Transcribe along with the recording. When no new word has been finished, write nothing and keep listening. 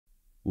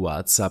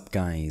What's up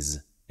guys?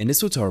 In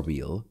this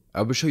tutorial,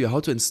 I will show you how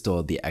to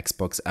install the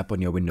Xbox app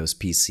on your Windows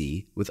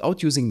PC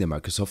without using the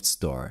Microsoft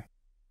Store.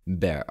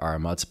 There are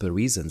multiple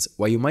reasons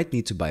why you might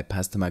need to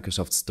bypass the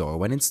Microsoft Store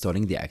when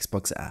installing the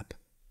Xbox app.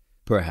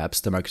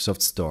 Perhaps the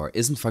Microsoft Store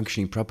isn't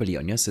functioning properly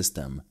on your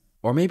system,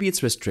 or maybe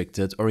it's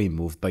restricted or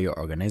removed by your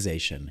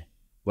organization.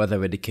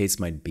 Whatever the case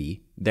might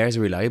be, there's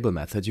a reliable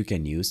method you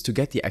can use to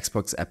get the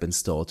Xbox app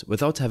installed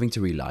without having to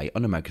rely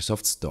on a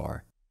Microsoft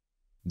Store.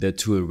 The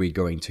tool we're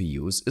going to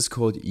use is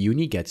called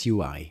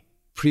UniGetUI,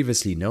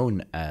 previously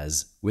known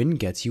as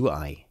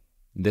UniGetUI.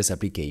 This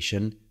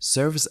application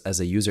serves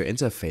as a user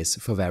interface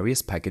for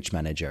various package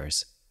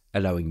managers,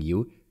 allowing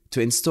you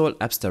to install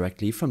apps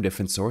directly from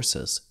different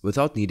sources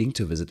without needing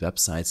to visit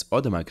websites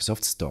or the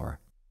Microsoft Store.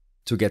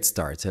 To get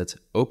started,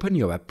 open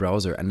your web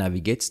browser and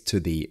navigate to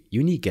the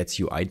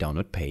UniGetUI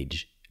download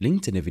page,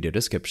 linked in the video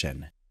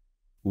description.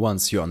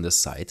 Once you're on the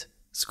site,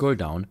 scroll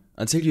down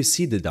until you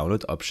see the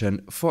download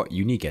option for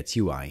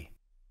UniGetUI.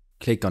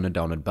 Click on the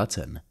download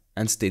button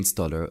and the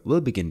installer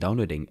will begin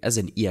downloading as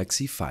an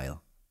exe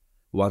file.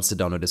 Once the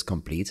download is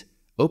complete,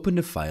 open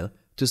the file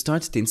to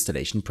start the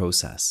installation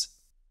process.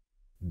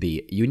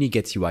 The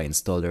UniGetUI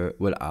installer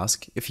will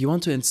ask if you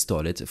want to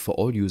install it for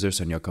all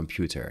users on your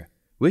computer,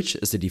 which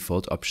is the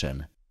default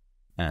option,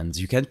 and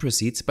you can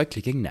proceed by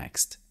clicking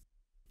Next.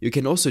 You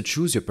can also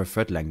choose your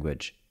preferred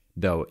language,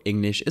 though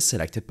English is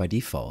selected by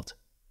default.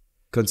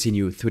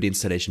 Continue through the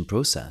installation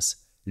process,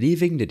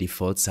 leaving the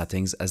default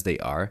settings as they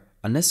are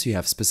unless you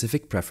have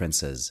specific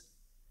preferences.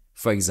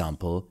 For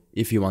example,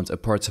 if you want a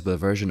portable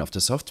version of the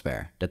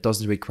software that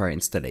doesn't require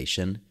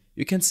installation,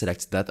 you can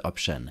select that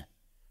option.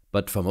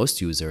 But for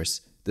most users,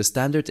 the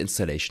standard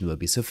installation will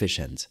be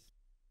sufficient.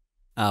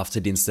 After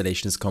the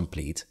installation is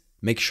complete,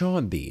 make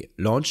sure the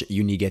Launch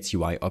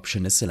UniGetUI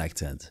option is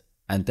selected,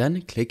 and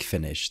then click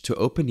Finish to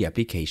open the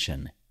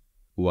application.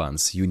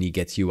 Once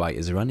UniGetUI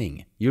is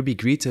running, you'll be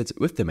greeted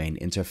with the main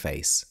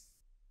interface.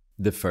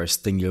 The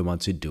first thing you'll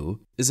want to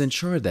do is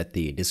ensure that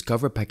the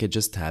Discover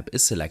Packages tab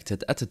is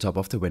selected at the top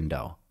of the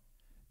window.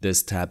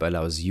 This tab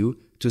allows you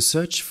to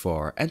search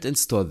for and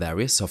install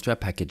various software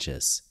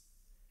packages.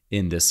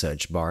 In the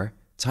search bar,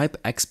 type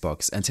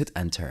Xbox and hit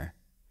Enter.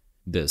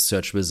 The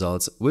search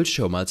results will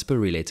show multiple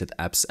related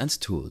apps and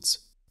tools,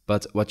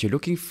 but what you're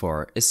looking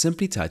for is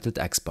simply titled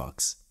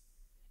Xbox.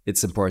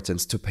 It's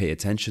important to pay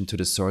attention to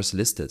the source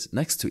listed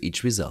next to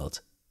each result.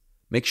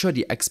 Make sure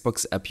the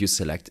Xbox app you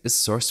select is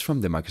sourced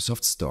from the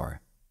Microsoft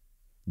Store.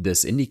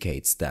 This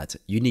indicates that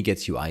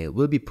UniGetUI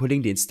will be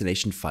pulling the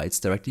installation files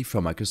directly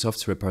from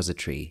Microsoft's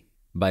repository,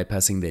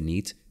 bypassing the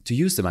need to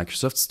use the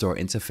Microsoft Store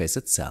interface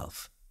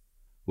itself.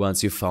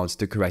 Once you've found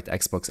the correct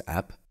Xbox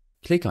app,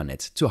 click on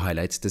it to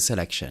highlight the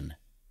selection.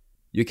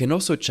 You can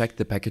also check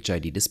the package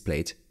ID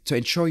displayed to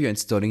ensure you're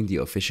installing the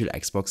official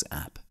Xbox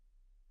app.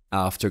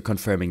 After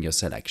confirming your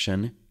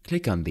selection,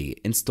 click on the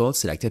Install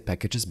Selected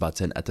Packages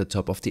button at the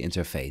top of the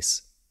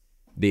interface.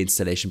 The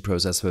installation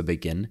process will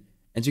begin,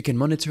 and you can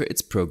monitor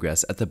its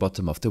progress at the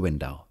bottom of the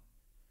window.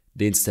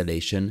 The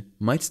installation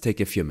might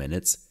take a few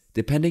minutes,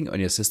 depending on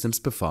your system's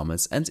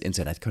performance and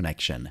internet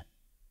connection.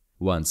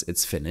 Once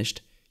it's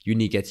finished,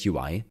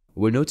 UniGetUI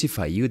will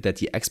notify you that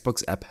the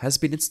Xbox app has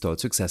been installed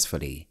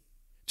successfully.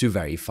 To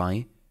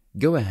verify,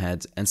 go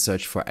ahead and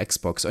search for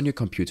Xbox on your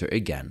computer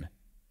again.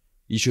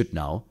 You should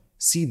now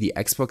see the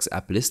Xbox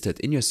app listed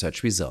in your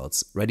search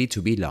results, ready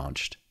to be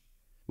launched.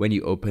 When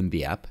you open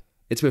the app,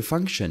 it will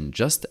function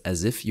just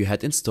as if you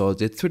had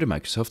installed it through the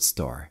Microsoft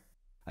Store.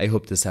 I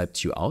hope this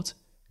helped you out.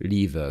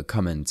 Leave a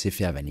comment if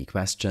you have any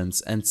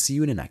questions, and see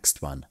you in the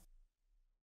next one.